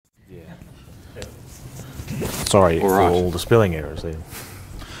Sorry for all the spelling errors there.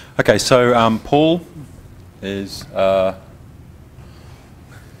 Okay, so Paul is... we'll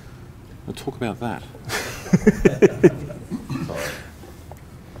talk about that.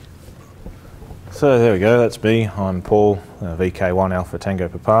 So there we go, that's me. I'm Paul, VK1 Alpha Tango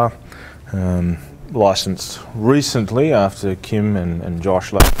Papa. Licensed recently after Kim and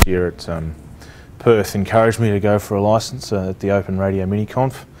Josh last year at Perth encouraged me to go for a license at the Open Radio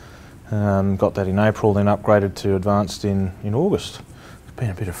Miniconf. Got that in April, then upgraded to advanced in August. It's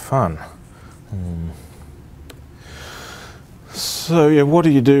been a bit of fun. So yeah, what do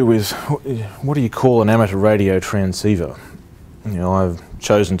you do with, what do you call an amateur radio transceiver? You know, I've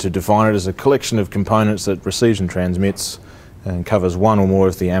chosen to define it as a collection of components that receives and transmits and covers one or more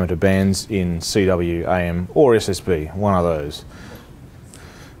of the amateur bands in CW, AM or SSB, one of those.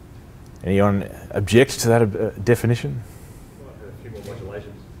 Anyone object to that definition? A few more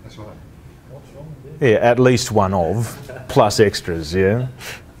modulations. That's right. What's wrong with Yeah, at least one of, plus extras, yeah.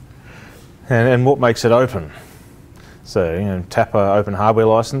 And what makes it open? So, you know, tap a open hardware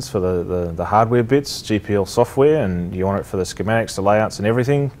license for the hardware bits, GPL software, and you want it for the schematics, the layouts and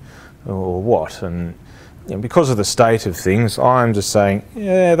everything, or what? And you know, because of the state of things, I'm just saying,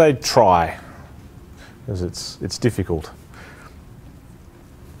 yeah, they'd try, because it's difficult.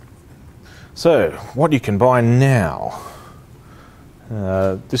 So, what you can buy now.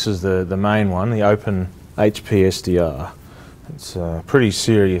 This is the main one, the Open HP SDR. It's a pretty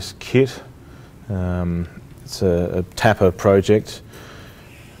serious kit. It's a Tapper project.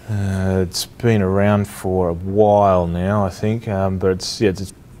 It's been around for a while now, I think, but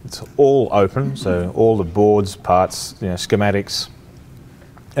it's all open, so all the boards, parts, you know, schematics,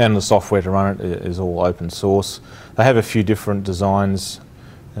 and the software to run it is all open source. They have a few different designs,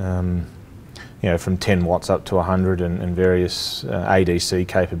 you know, from 10 watts up to 100 and various ADC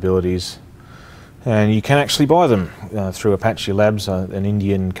capabilities. And you can actually buy them through Apache Labs, an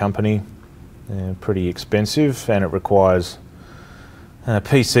Indian company. Pretty expensive, and it requires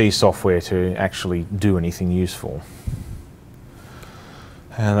PC software to actually do anything useful.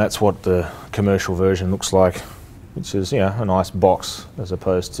 And that's what the commercial version looks like, which is, you know, a nice box as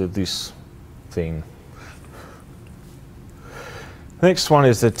opposed to this thing. Next one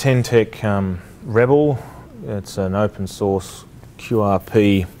is the Tentec Rebel. It's an open source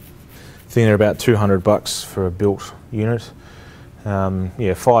QRP thing. They're about $200 for a built unit.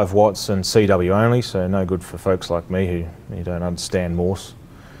 Yeah, 5 watts and CW only, so no good for folks like me who don't understand Morse.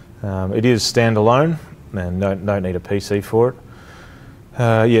 It is standalone and don't need a PC for it.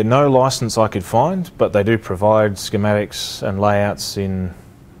 Yeah, no license I could find, but they do provide schematics and layouts in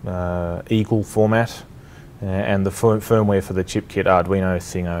Eagle format, and the firmware for the chip kit Arduino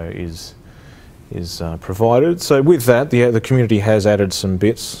thingo is provided. So with that, the community has added some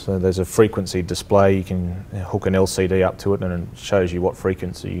bits. So there's a frequency display. You can hook an LCD up to it and it shows you what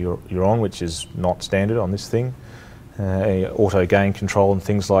frequency you're on, which is not standard on this thing. Auto gain control and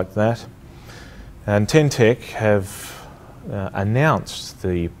things like that. And Tentec have announced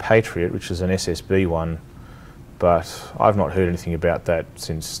the Patriot, which is an SSB one, but I've not heard anything about that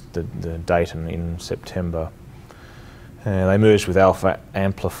since the date in September. They merged with Alpha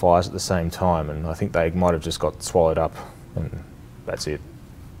Amplifiers at the same time, and I think they might have just got swallowed up, and that's it.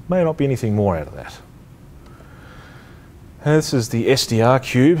 May not be anything more out of that. This is the SDR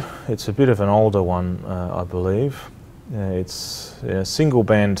Cube. It's a bit of an older one, I believe. It's a single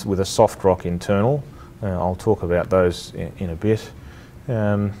band with a soft rock internal. I'll talk about those in a bit.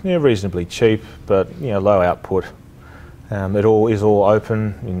 Yeah, reasonably cheap, but you know, low output. It is all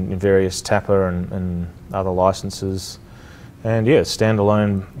open in various Tapper and other licenses. And yeah,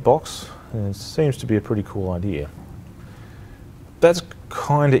 standalone box. It seems to be a pretty cool idea. That's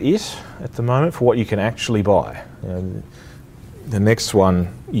kind of it at the moment for what you can actually buy. You know, the next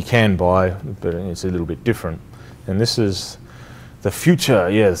one you can buy, but it's a little bit different. And this is the future.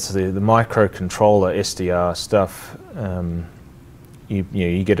 Yes, the microcontroller SDR stuff.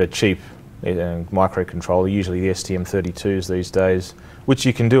 You get a cheap microcontroller, usually the STM32s these days, which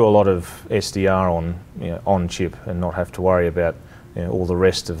you can do a lot of SDR on, on chip and not have to worry about all the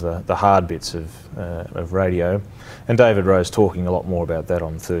rest of the hard bits of radio. And David Rowe's talking a lot more about that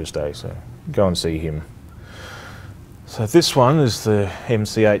on Thursday, so go and see him. So this one is the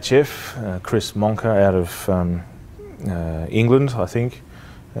MCHF, Chris Monka out of England, I think.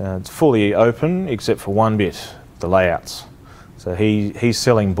 It's fully open except for one bit, the layouts. So he's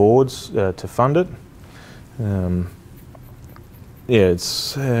selling boards to fund it. Yeah,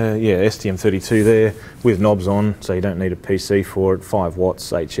 it's STM32 there with knobs on, so you don't need a PC for it. 5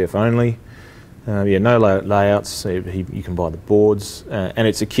 watts, HF only. Yeah, no layouts. So you can buy the boards, and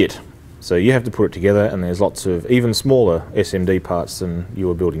it's a kit. So you have to put it together, and there's lots of even smaller SMD parts than you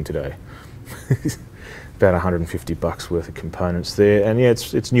were building today. About 150 bucks worth of components there, and yeah,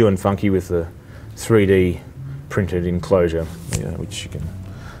 it's new and funky with the 3D printed enclosure, which you can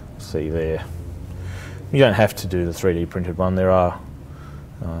see there. You don't have to do the 3D printed one. There are,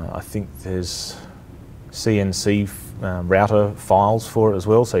 I think there's CNC router files for it as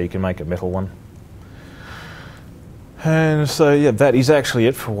well, so you can make a metal one. And so yeah, that is actually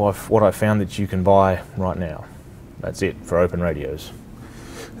it for what I found that you can buy right now. That's it for open radios.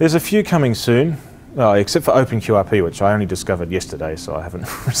 There's a few coming soon, except for OpenQRP, which I only discovered yesterday, so I haven't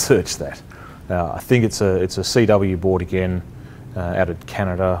researched that. I think it's a CW board again, out of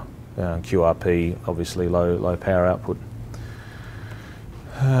Canada. QRP, obviously low power output.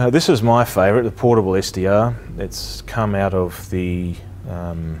 This is my favourite, the portable SDR. It's come out of the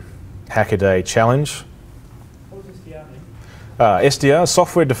Hackaday Challenge. What does SDR mean? SDR,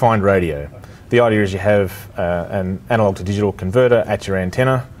 software defined radio. Okay. The idea is you have an analog to digital converter at your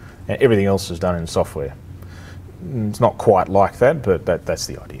antenna, and everything else is done in software. It's not quite like that, but that's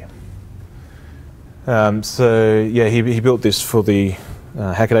the idea. So yeah, he built this for the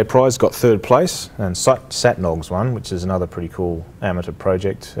Hackaday Prize, got 3rd place, and SatNogs won, which is another pretty cool amateur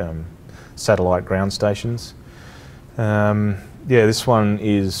project, satellite ground stations. Yeah, this one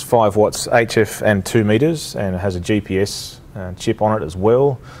is 5 watts HF and 2 meters, and it has a GPS chip on it as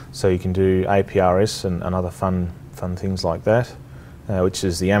well, so you can do APRS and other fun things like that, which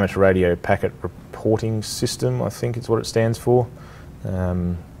is the Amateur Radio Packet Reporting System, I think it's what it stands for.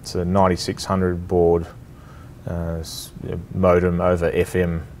 It's a 9600 board modem over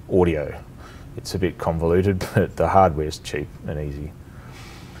FM audio. It's a bit convoluted, but the hardware's cheap and easy.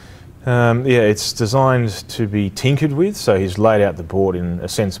 Yeah, it's designed to be tinkered with, so he's laid out the board in a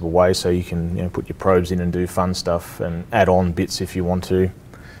sensible way so you can put your probes in and do fun stuff and add on bits if you want to.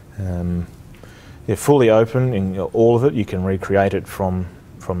 Yeah, fully open in all of it. You can recreate it from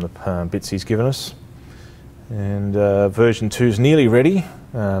the bits he's given us. And version 2 is nearly ready,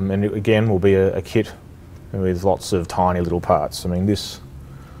 and it again will be a kit with lots of tiny little parts. I mean, this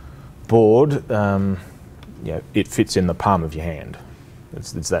board, it fits in the palm of your hand.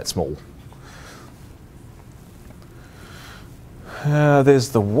 It's that small. There's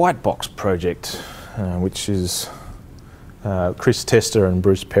the White Box project, which is Chris Tester and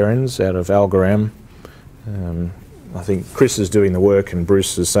Bruce Perrins out of Algoram. I think Chris is doing the work and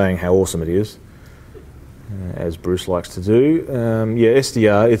Bruce is saying how awesome it is, as Bruce likes to do. Yeah,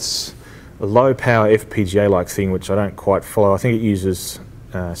 SDR, it's a low power FPGA-like thing, which I don't quite follow. I think it uses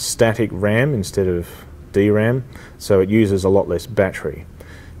static RAM instead of DRAM, so it uses a lot less battery.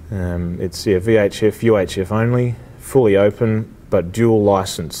 It's VHF, UHF only, fully open, but dual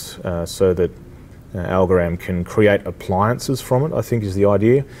license, so that Algoram can create appliances from it, I think is the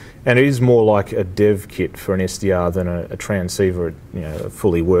idea. And it is more like a dev kit for an SDR than a transceiver, a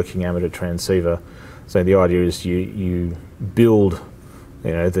fully working amateur transceiver. So the idea is you build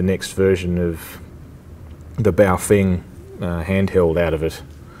the next version of the Baofeng handheld out of it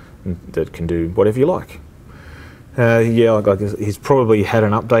that can do whatever you like. Yeah, he's probably had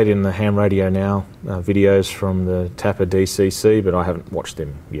an update in the Ham Radio Now videos from the Tapper DCC, but I haven't watched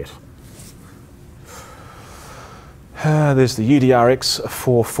them yet. There's the UDRX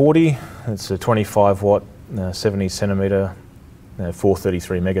 440. It's a 25 watt, 70 centimetre,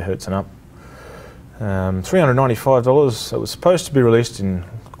 433 megahertz and up. $395. It was supposed to be released in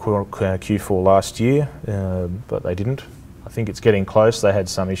Q4 last year, but they didn't. I think it's getting close. They had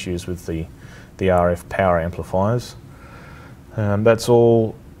some issues with the RF power amplifiers. That's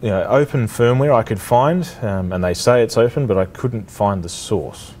all open firmware I could find, and they say it's open, but I couldn't find the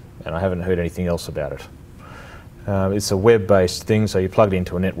source, and I haven't heard anything else about it. It's a web-based thing, so you plug it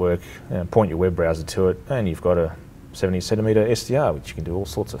into a network, point your web browser to it, and you've got a 70 centimetre SDR, which you can do all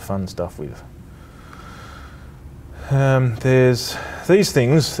sorts of fun stuff with. There's these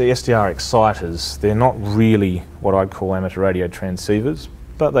things, the SDR exciters. They're not really what I'd call amateur radio transceivers,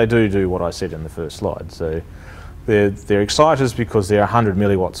 but they do what I said in the first slide. So they're exciters because they're 100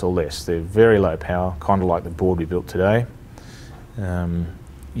 milliwatts or less. They're very low power, kind of like the board we built today.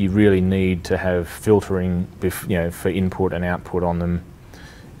 You really need to have filtering, for input and output on them,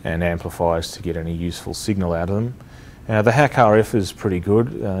 and amplifiers to get any useful signal out of them. The Hack RF is pretty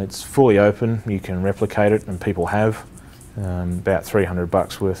good. It's fully open. You can replicate it, and people have about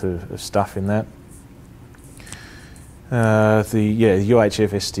 $300 worth of stuff in that. The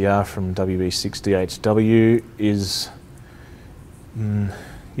UHF SDR from WB6DHW is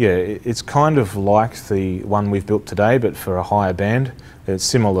it's kind of like the one we've built today, but for a higher band. It's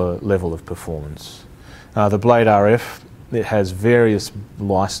similar level of performance. The Blade RF it has various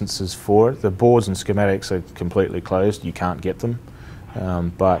licenses for it. The boards and schematics are completely closed. You can't get them.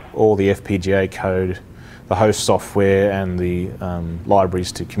 But all the FPGA code, the host software and the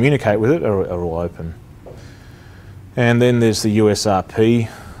libraries to communicate with it are all open. And then there's the USRP,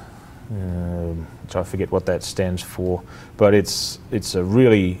 which I forget what that stands for, but it's a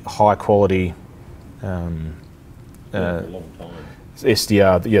really high quality A long time.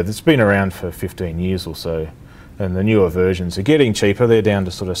 SDR. Yeah, that's been around for 15 years or so, and the newer versions are getting cheaper. They're down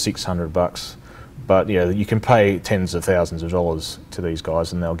to sort of $600, but yeah, you can pay tens of thousands of dollars to these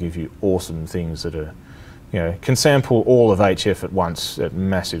guys, and they'll give you awesome things that are, can sample all of HF at once at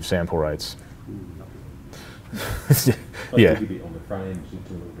massive sample rates. Yeah. Gigabit on the front end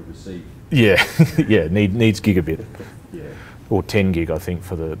to receive. Yeah, yeah, needs gigabit. Yeah. Or 10 gig, I think,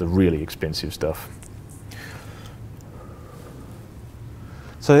 for the really expensive stuff.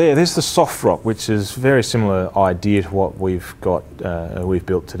 So yeah, there's the soft rock, which is very similar idea to what we've got, we've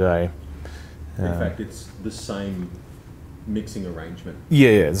built today. In fact, it's the same mixing arrangement.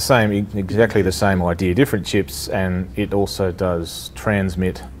 Yeah, the same, exactly the same idea. Different chips, and it also does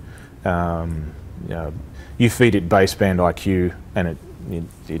transmit. You feed it baseband IQ, and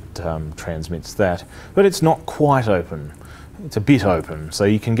it transmits that, but it's not quite open. It's a bit open, so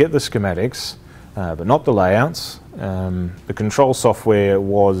you can get the schematics, but not the layouts. The control software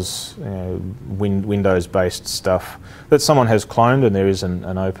was Windows-based stuff that someone has cloned, and there is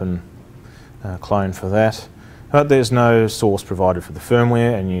an open clone for that. But there's no source provided for the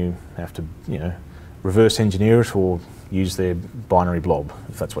firmware, and you have to, reverse engineer it or use their binary blob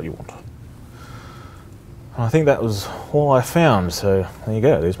if that's what you want. I think that was all I found, so there you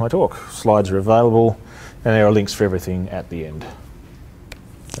go, there's my talk. Slides are available, and there are links for everything at the end.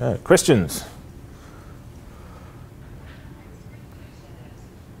 Questions?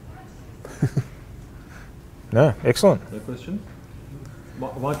 No, excellent. No question?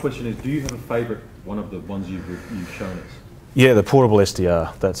 My question is, do you have a favourite one of the ones you've shown us? Yeah, the portable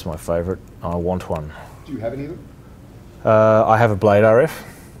SDR, that's my favourite. I want one. Do you have any of them? I have a Blade RF,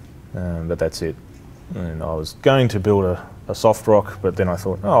 but that's it. And I was going to build a soft rock, but then I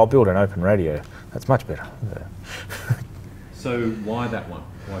thought, I'll build an open radio. That's much better. So why that one?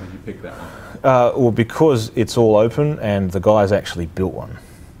 Why did you pick that one? Well, because it's all open, and the guys actually built one,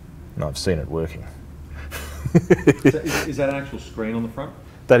 and I've seen it working. Is that an actual screen on the front?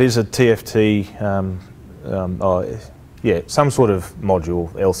 That is a TFT, some sort of module,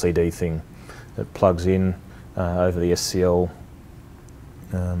 LCD thing that plugs in over the SCL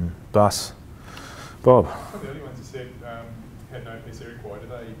bus. Bob? The early ones you said had no PC required.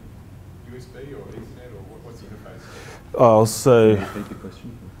 Are they USB or Ethernet, or what's the interface? Oh, so Can you repeat the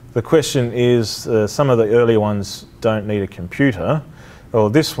question? the question is, some of the early ones don't need a computer. Well,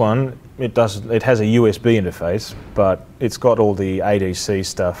 this one, it doesn't. It has a USB interface, but it's got all the ADC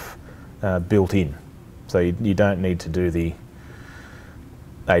stuff built in, so you don't need to do the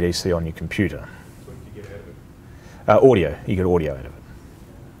ADC on your computer. What did you get out of it? Audio. You get audio out of it.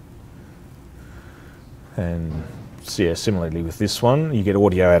 And so yeah, similarly with this one, you get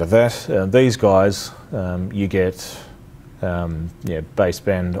audio out of that. These guys, you get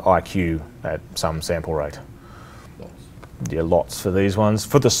baseband IQ at some sample rate. Yeah, lots for these ones.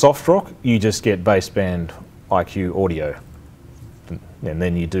 For the soft rock, you just get baseband IQ audio, and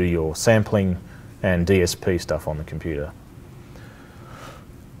then you do your sampling and DSP stuff on the computer.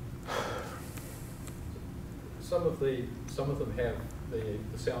 Some of them have the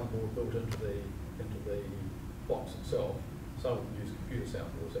soundboard built into the box itself. Some of them use computer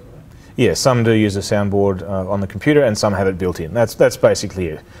soundboards, is that right? Yeah, some do use a soundboard on the computer, and some have it built in. That's basically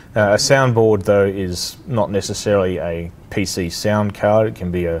it. A soundboard, though, is not necessarily a PC sound card. It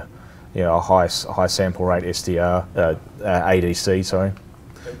can be a high sample rate SDR ADC. Sorry.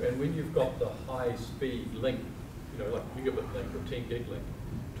 And when you've got the high speed link, like gigabit link or 10 gig link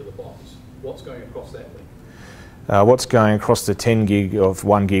to the box, what's going across that link? What's going across the 10 gig of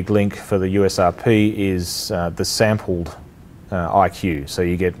 1 gig link for the USRP is the sampled IQ. So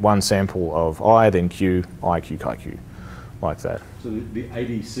you get one sample of I, then Q, IQ, IQ, like that. So the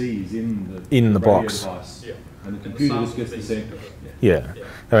ADC is in the box. Device, yeah. And the computer just gets the sample. Yeah.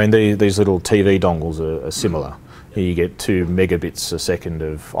 I mean, these little TV dongles are similar. You get 2 megabits a second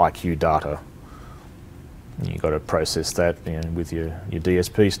of IQ data. You've got to process that with your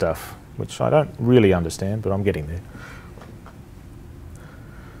DSP stuff, which I don't really understand, but I'm getting there.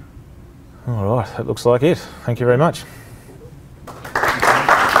 All right, that looks like it. Thank you very much.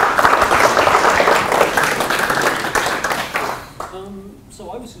 So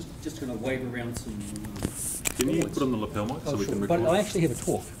I was just going to wave around some... Can you put on the lapel mic so we can record? But I actually have a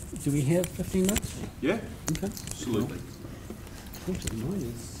talk. Do we have 15 minutes? Yeah, Okay. absolutely. Unfortunately, mine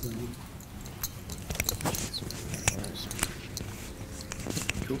is.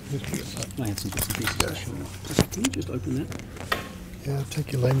 Cool. I had some bits and pieces to show you. Can you just open that? Yeah,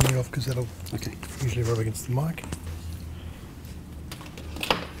 take your landing off because that'll Okay. usually rub against the mic.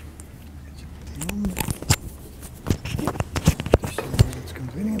 Just so it's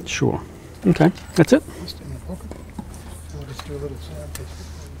convenient. Sure. Okay, that's it. Just in the pocket. I'll just do a little sound test.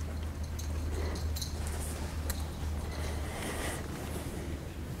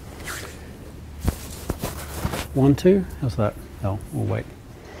 1, 2. How's that? Oh, we'll wait.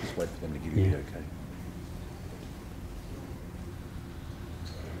 Just wait for them to give you the okay.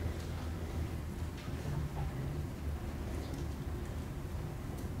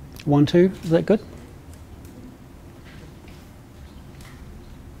 One, two. Is that good?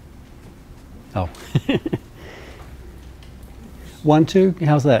 Oh. 1, 2.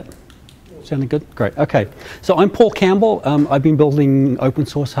 How's that? Sounding good? Great. Okay. So I'm Paul Campbell. I've been building open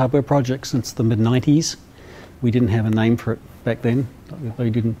source hardware projects since the mid-90s. We didn't have a name for it back then.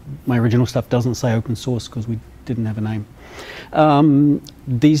 My original stuff doesn't say open source because we didn't have a name.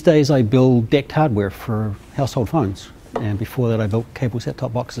 These days I build decked hardware for household phones. And before that I built cable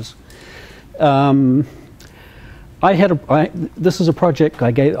set-top boxes. This is a project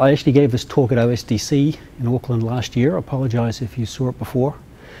I actually gave this talk at OSDC in Auckland last year. I apologize if you saw it before.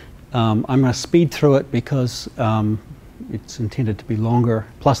 I'm going to speed through it because it's intended to be longer.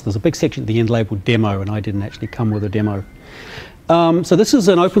 Plus there's a big section at the end labeled demo, and I didn't actually come with a demo. So this is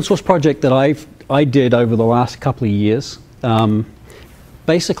an open source project that I did over the last couple of years.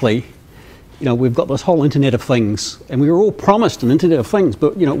 Basically, you know, we've got this whole Internet of Things, and we were all promised an Internet of Things,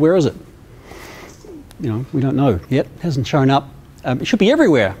 but you know, where is it? You know, we don't know yet. It hasn't shown up. It should be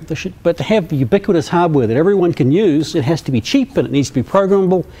everywhere. But to have ubiquitous hardware that everyone can use, it has to be cheap and it needs to be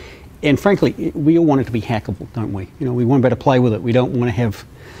programmable. And frankly, we all want it to be hackable, don't we? You know, we want to be able to play with it. We don't want to have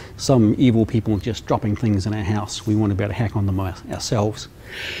some evil people just dropping things in our house. We want to be able to hack on them ourselves.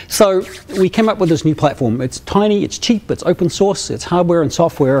 So we came up with this new platform. It's tiny, it's cheap, it's open source, it's hardware and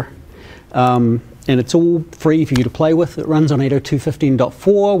software. And it's all free for you to play with. It runs on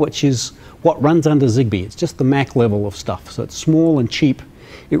 802.15.4, which is what runs under Zigbee. It's just the Mac level of stuff. So it's small and cheap.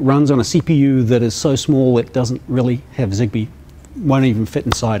 It runs on a CPU that is so small it doesn't really have Zigbee, won't even fit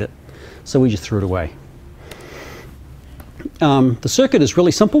inside it. So we just threw it away. The circuit is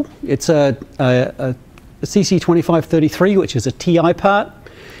really simple. It's a CC2533, which is a TI part.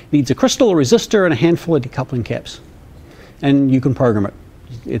 It needs a crystal, a resistor, and a handful of decoupling caps. And you can program it.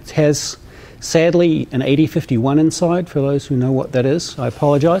 It has, sadly, an 8051 inside, for those who know what that is. I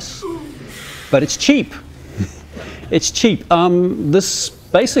apologize. But it's cheap. It's cheap. This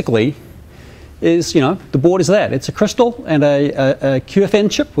basically is, you know, the board is that. It's a crystal and a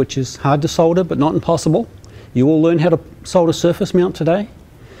QFN chip, which is hard to solder but not impossible. You all learn how to solder surface mount today.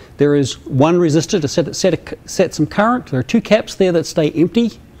 There is one resistor to set some current. There are 2 caps there that stay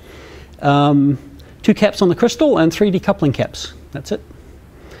empty. 2 caps on the crystal and 3 decoupling caps. That's it.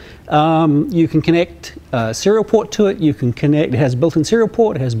 You can connect a serial port to it. You can connect, it has built-in serial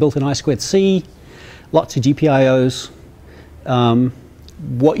port, it has built-in I2C, lots of GPIOs.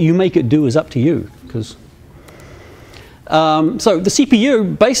 What you make it do is up to you. So the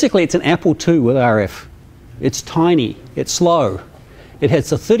CPU, basically it's an Apple II with RF. It's tiny, it's slow. It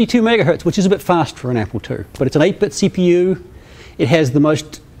has a 32 megahertz, which is a bit fast for an Apple II, but it's an 8-bit CPU. It has the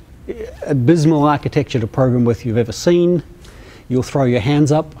most abysmal architecture to program with you've ever seen. You'll throw your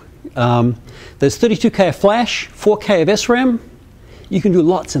hands up. There's 32K of flash, 4K of SRAM. You can do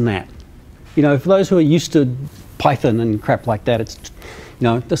lots in that. You know, for those who are used to Python and crap like that, it's, you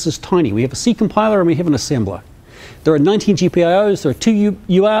know, this is tiny. We have a C compiler and we have an assembler. There are 19 GPIOs, there are 2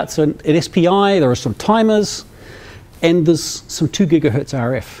 UARTs, an SPI, there are some timers, and there's some 2 gigahertz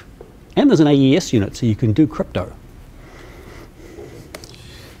RF. And there's an AES unit, so you can do crypto.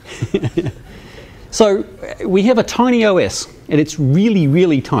 So we have a tiny OS, and it's really,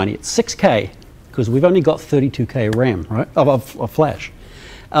 really tiny. It's 6K, because we've only got 32K RAM, right, of flash.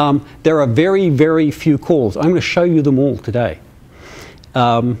 There are very, very few calls. I'm going to show you them all today.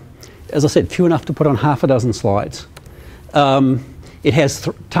 As I said, few enough to put on half a dozen slides. It has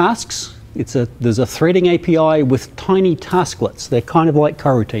tasks. There's a threading API with tiny tasklets. They're kind of like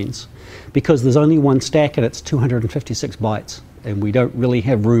coroutines, because there's only one stack and it's 256 bytes, and we don't really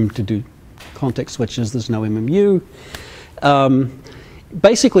have room to do context switches. There's no MMU.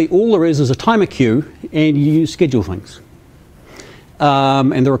 Basically, all there is a timer queue, and you schedule things.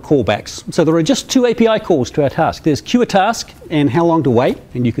 And there are callbacks. So there are just 2 API calls to our task. There's queue a task and how long to wait,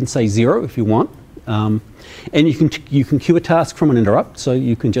 and you can say 0 if you want. And you can queue a task from an interrupt, so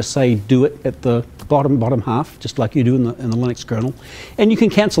you can just say do it at the bottom half, just like you do in the Linux kernel, and you can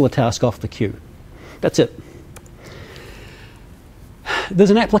cancel a task off the queue. That's it.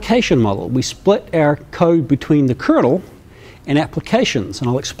 There's an application model. We split our code between the kernel and applications, and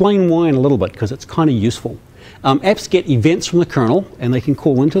I'll explain why in a little bit because it's kind of useful. Apps get events from the kernel, and they can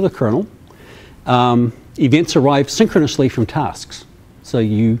call into the kernel. Events arrive synchronously from tasks, so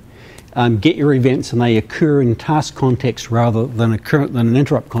you get your events and they occur in task context rather than an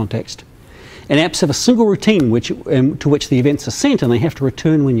interrupt context. And apps have a single routine to which the events are sent, and they have to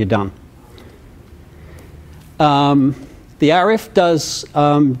return when you're done. The RF does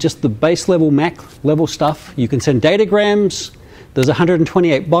just the base level, Mac level stuff. You can send datagrams. There's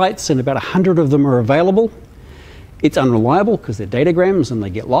 128 bytes, and about 100 of them are available. It's unreliable because they're datagrams and they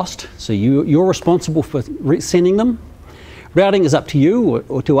get lost, so you're responsible for sending them. Routing is up to you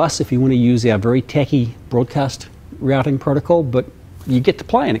or to us if you want to use our very tacky broadcast routing protocol, but you get to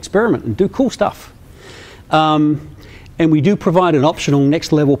play and experiment and do cool stuff. And we do provide an optional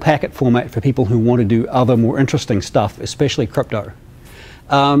next level packet format for people who want to do other more interesting stuff, especially crypto.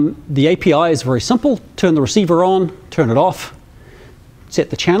 The API is very simple. Turn the receiver on, turn it off, set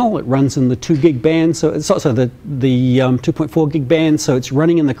the channel. It runs in the 2 gig band, so it's also the 2.4 gig band, so it's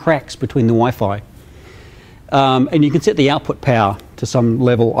running in the cracks between the Wi-Fi. And you can set the output power to some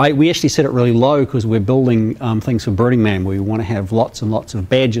level. We actually set it really low because we're building things for Burning Man where we want to have lots and lots of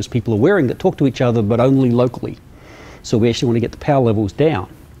badges people are wearing that talk to each other but only locally. So we actually want to get the power levels down.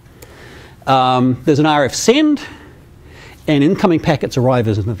 There's an RF send, and incoming packets arrive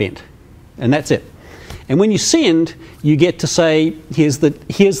as an event. And that's it. And when you send, you get to say, here's the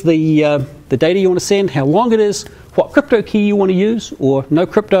data you want to send, how long it is, what crypto key you want to use, or no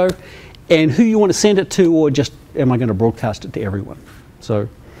crypto, and who you want to send it to, or just am I going to broadcast it to everyone. So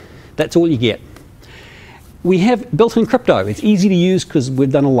that's all you get. We have built-in crypto. It's easy to use because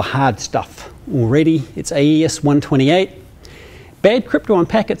we've done all the hard stuff already. It's AES 128. Bad crypto on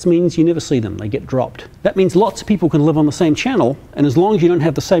packets means you never see them. They get dropped. That means lots of people can live on the same channel, and as long as you don't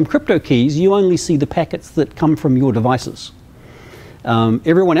have the same crypto keys, you only see the packets that come from your devices.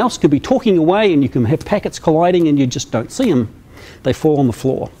 Everyone else could be talking away, and you can have packets colliding, and you just don't see them. They fall on the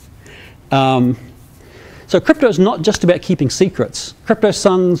floor. So crypto is not just about keeping secrets. Crypto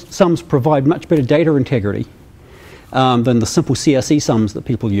sums provide much better data integrity than the simple CRC sums that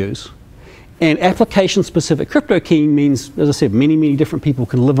people use. And application-specific crypto keying means, as I said, many different people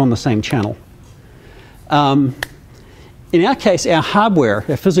can live on the same channel. In our case, our hardware,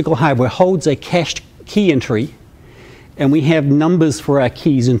 our physical hardware, holds a cached key entry, and we have numbers for our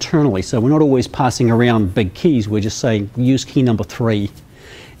keys internally. So we're not always passing around big keys. We're just saying, use key number 3.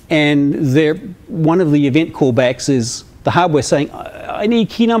 And one of the event callbacks is the hardware saying, I need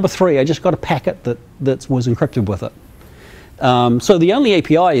key number 3. I just got a packet that was encrypted with it. So the only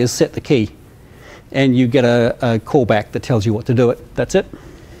API is set the key, and you get a callback that tells you what to do it. That's it.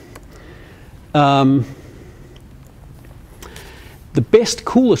 The best,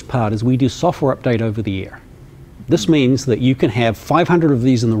 coolest part is we do software update over the air. This means that you can have 500 of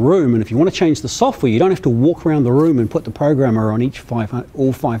these in the room, and if you want to change the software, you don't have to walk around the room and put the programmer on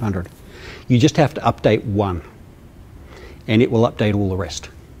all 500. You just have to update one, and it will update all the rest.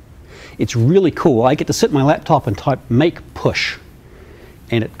 It's really cool. I get to sit at my laptop and type make push,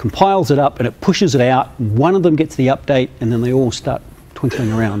 and it compiles it up and it pushes it out. One of them gets the update, and then they all start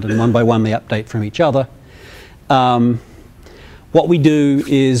twinkling around, and one by one they update from each other. What we do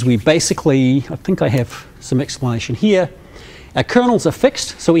is we basically, I think I have some explanation here. Our kernels are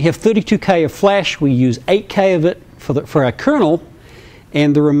fixed, so we have 32K of flash. We use 8K of it for our kernel,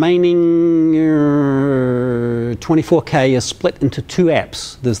 and the remaining 24K is split into 2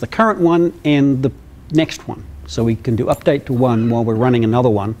 apps. There's the current one and the next one. So we can do update to one while we're running another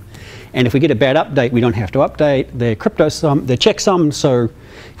one. And if we get a bad update, we don't have to update. They're checksum, so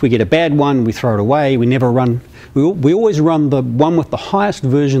if we get a bad one, we throw it away. We never run. We always run the one with the highest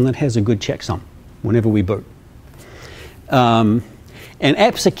version that has a good checksum whenever we boot. And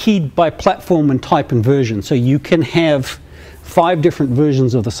apps are keyed by platform and type and version. So you can have 5 different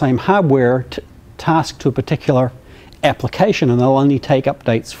versions of the same hardware tasked to a particular application, and they'll only take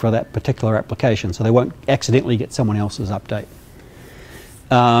updates for that particular application. So they won't accidentally get someone else's update.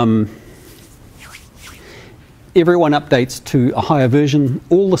 Everyone updates to a higher version.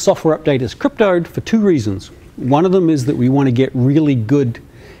 All the software update is cryptoed for 2 reasons. One of them is that we want to get really good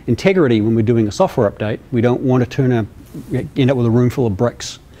integrity when we're doing a software update. We don't want to end up with a room full of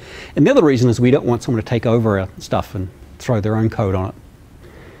bricks. And the other reason is we don't want someone to take over our stuff and throw their own code on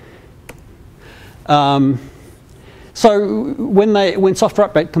it. So when software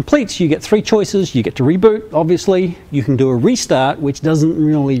update completes, you get 3 choices. You get to reboot, obviously. You can do a restart, which doesn't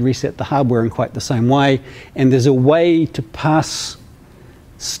really reset the hardware in quite the same way. And there's a way to pass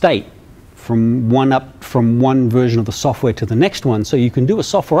state from one version of the software to the next one. So you can do a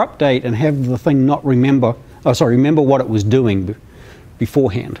software update and have the thing not remember what it was doing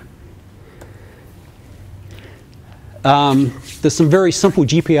beforehand. There's some very simple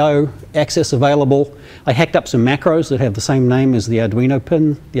GPIO access available. I hacked up some macros that have the same name as the Arduino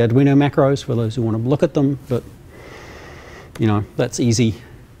pin, the Arduino macros, for those who want to look at them, but you know, that's easy.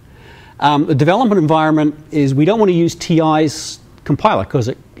 The development environment is, we don't want to use TI's compiler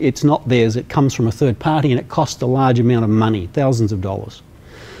because it's not theirs. It comes from a third party and it costs a large amount of money, thousands of dollars.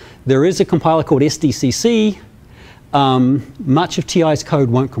 There is a compiler called SDCC. Much of TI's code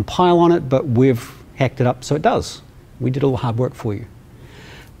won't compile on it, but we've hacked it up so it does. We did all the hard work for you.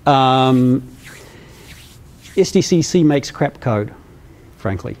 SDCC makes crap code,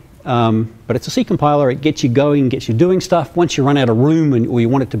 frankly. But it's a C compiler. It gets you going, gets you doing stuff. Once you run out of room or you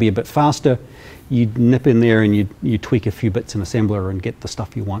want it to be a bit faster, you nip in there and you tweak a few bits in assembler and get the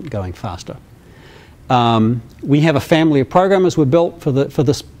stuff you want going faster. We have a family of programmers we built for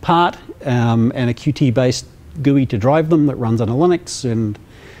this part, and a Qt-based GUI to drive them that runs on a Linux, and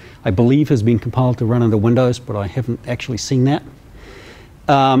I believe has been compiled to run under Windows, but I haven't actually seen that.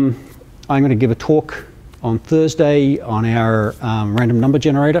 I'm going to give a talk on Thursday on our random number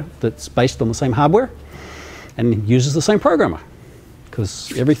generator that's based on the same hardware and uses the same programmer,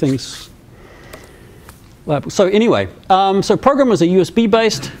 because everything's liable. So anyway, so programmers are USB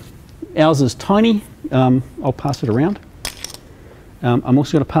based. Ours is tiny. I'll pass it around. I'm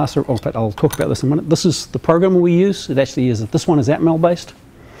also going to pass it, in fact, I'll talk about this in a minute. This is the programmer we use. It actually is, this one is Atmel based.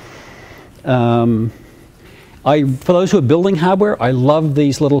 For those who are building hardware, I love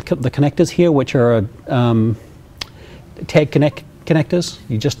these the connectors here, which are tag connectors.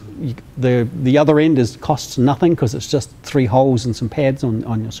 The other end costs nothing because it's just 3 holes and some pads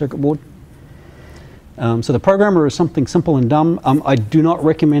on your circuit board. So the programmer is something simple and dumb. I do not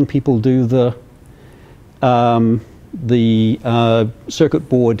recommend people do the circuit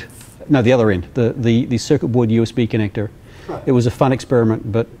board. No, the other end, the circuit board USB connector. Right. It was a fun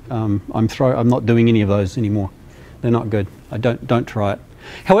experiment, but I'm not doing any of those anymore. They're not good. Don't try it.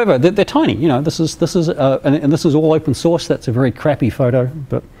 However, they're tiny. You know, this is and this is all open source. That's a very crappy photo,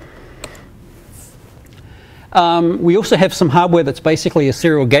 but we also have some hardware that's basically a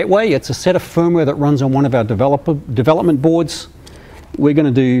serial gateway. It's a set of firmware that runs on one of our development boards. We're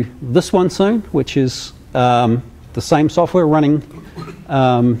going to do this one soon, which is the same software running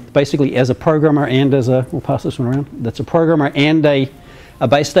basically as a programmer and as a, we'll pass this one around, that's a programmer and a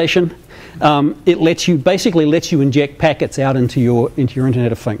base station. It basically lets you inject packets out into your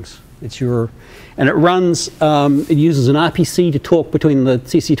Internet of Things. And it runs, it uses an RPC to talk between the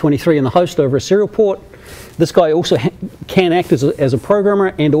CC23 and the host over a serial port. This guy also can act as a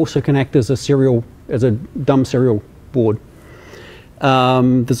programmer and also can act as a dumb serial board.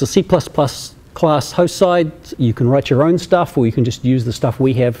 There's a C++ class host side. You can write your own stuff, or you can just use the stuff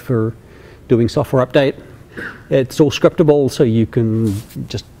we have for doing software update. It's all scriptable, so you can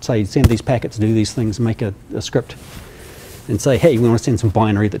just say, send these packets, do these things, make a script, and say, hey, we want to send some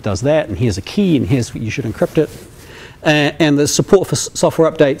binary that does that, and here's a key, and here's what you should encrypt it. And there's support for software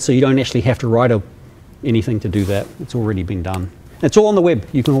update, so you don't actually have to write anything to do that. It's already been done. It's all on the web.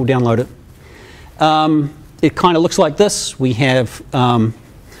 You can all download it. It kind of looks like this. We have our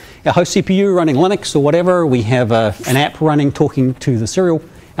host CPU running Linux or whatever. We have an app running, talking to the serial,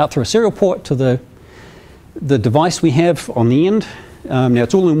 out through a serial port to the device we have on the end. Now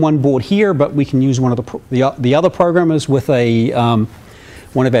it's all in one board here, but we can use one of the other programmers with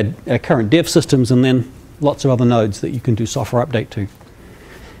one of our current dev systems, and then lots of other nodes that you can do software update to.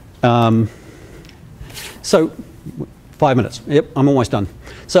 So 5 minutes. Yep, I'm almost done.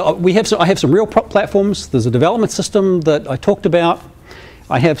 So I have some real platforms. There's a development system that I talked about.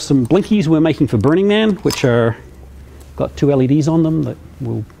 I have some blinkies we're making for Burning Man, which are got 2 LEDs on them that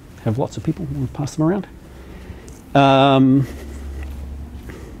will have lots of people. We'll pass them around.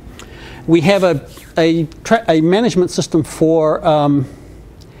 We have a management system for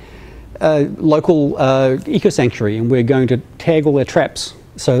local eco-sanctuary, and we're going to tag all their traps.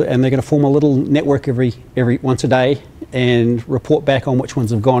 And they're going to form a little network every once a day and report back on which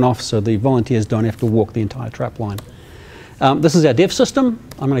ones have gone off, so the volunteers don't have to walk the entire trap line. This is our dev system.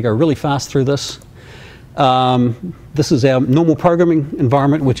 I'm going to go really fast through this. This is our normal programming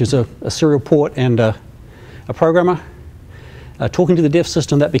environment, which is a serial port and a programmer. Talking to the dev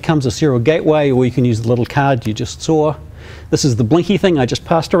system, that becomes a serial gateway, or you can use the little card you just saw. This is the blinky thing I just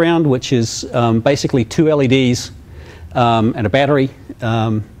passed around, which is basically 2 LEDs and a battery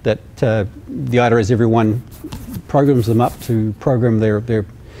that the idea is everyone programs them up to program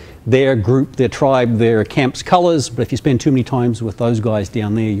their group, their tribe, their camp's colours. But if you spend too many times with those guys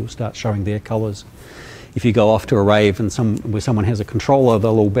down there, you'll start showing their colours. If you go off to a rave and where someone has a controller,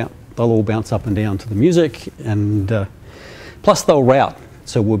 they'll all bounce up and down to the music, and plus they'll route.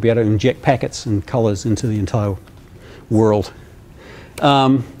 So we'll be able to inject packets and colours into the entire world.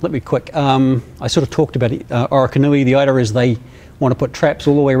 Let me quick. I sort of talked about Orokonui. The idea is they want to put traps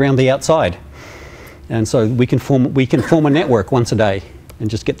all the way around the outside, and so we can form a network once a day and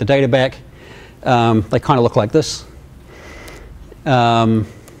just get the data back. They kind of look like this.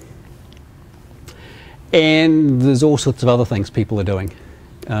 And there's all sorts of other things people are doing.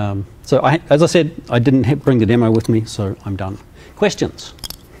 So as I said, I didn't bring the demo with me, so I'm done. Questions?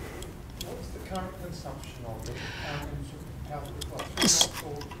 What's the current consumption of it?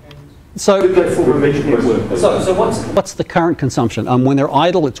 So what's the current consumption? When they're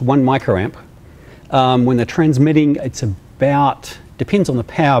idle, it's 1 microamp. When they're transmitting, it's about, depends on the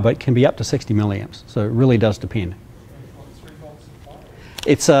power, but it can be up to 60 milliamps. So it really does depend.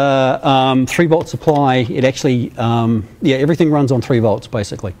 It's a 3 volt supply. It actually, yeah, everything runs on 3 volts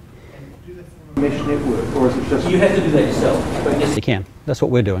basically. Mesh network, or is it just? You have to do that yourself, but yes, you can. That's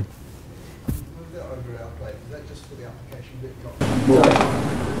what we're doing. The over outplay, is that just for the application bit?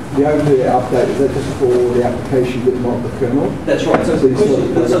 The over update, is that just for the application bit, not the kernel? That's right. So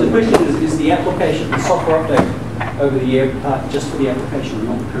the question is the application, the software update over the air part just for the application and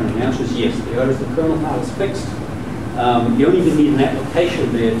not the kernel? The answer is yes. The kernel part is fixed. You only even need an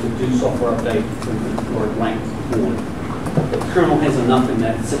application there to do software update for a blank board. The kernel has enough in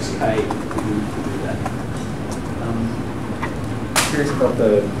that 6K to do that. Curious about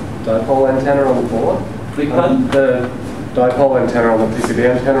the dipole antenna on the board. The dipole antenna on the PCB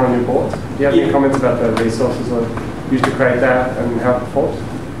antenna on your board. Do you have any comments about the resources used to create that and how it performs?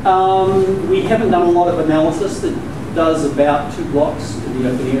 We haven't done a lot of analysis. That does about 2 blocks in the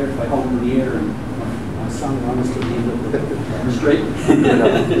open air if I hold them in the air and my son runs to the end of the street.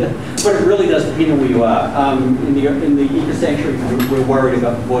 But it really does depend on where you are. In the eco sanctuary, we're worried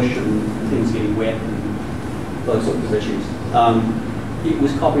about the bush and things getting wet and those sorts of issues. It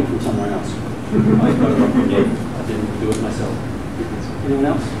was copied from somewhere else. I got it from there. I didn't do it myself. Anyone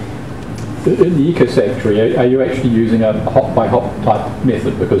else? In the eco sanctuary, are you actually using a hop by hop type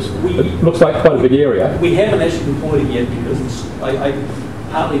method? Because it looks like quite a big area. We haven't actually deployed it yet because I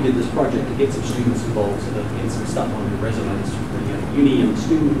partly did this project to get some students involved so that we get some stuff on the resonance for the uni, and the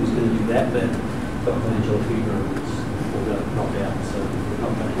student who's going to do that bit got glandular fever and was knocked out, so we're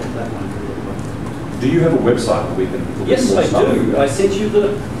not going to help that one for a little bit. Do you have a website that we can look Yes, at more I do. stuff? I sent you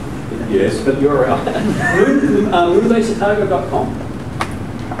the Yes, but URL. moonbaseotago.com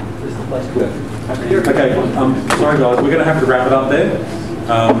is the place to go. okay. Sorry guys, we're going to have to wrap it up there.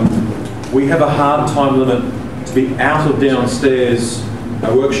 We have a hard time limit to be out of downstairs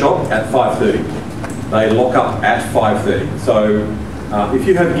a workshop at 5:30. They lock up at 5:30. So if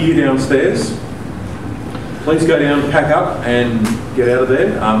you have gear downstairs, please go down, pack up, and get out of there.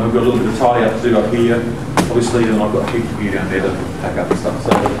 We've got a little bit of tidy up to do up here, obviously, and I've got a heap of gear down there to pack up and stuff.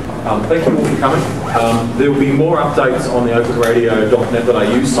 So thank you all for coming. There will be more updates on the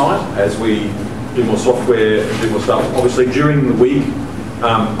openradio.net.au site as we do more software and do more stuff. Obviously, during the week,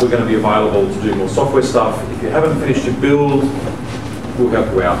 we're going to be available to do more software stuff. If you haven't finished your build, we'll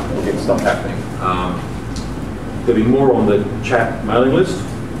help you out. We'll get stuff happening. There'll be more on the chat mailing list.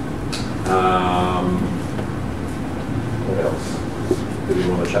 What else? There'll be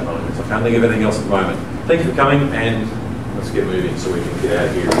more on the chat mailing list. I can't think of anything else at the moment. Thank you for coming, and let's get moving so we can get out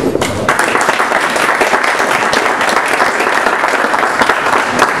of here.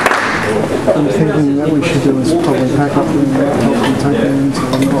 I'm thinking that we should do is probably pack up and take them into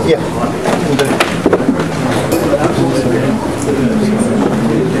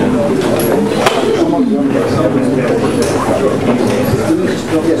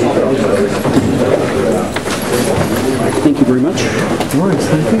Thank you very much. Nice,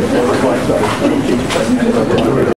 thank you.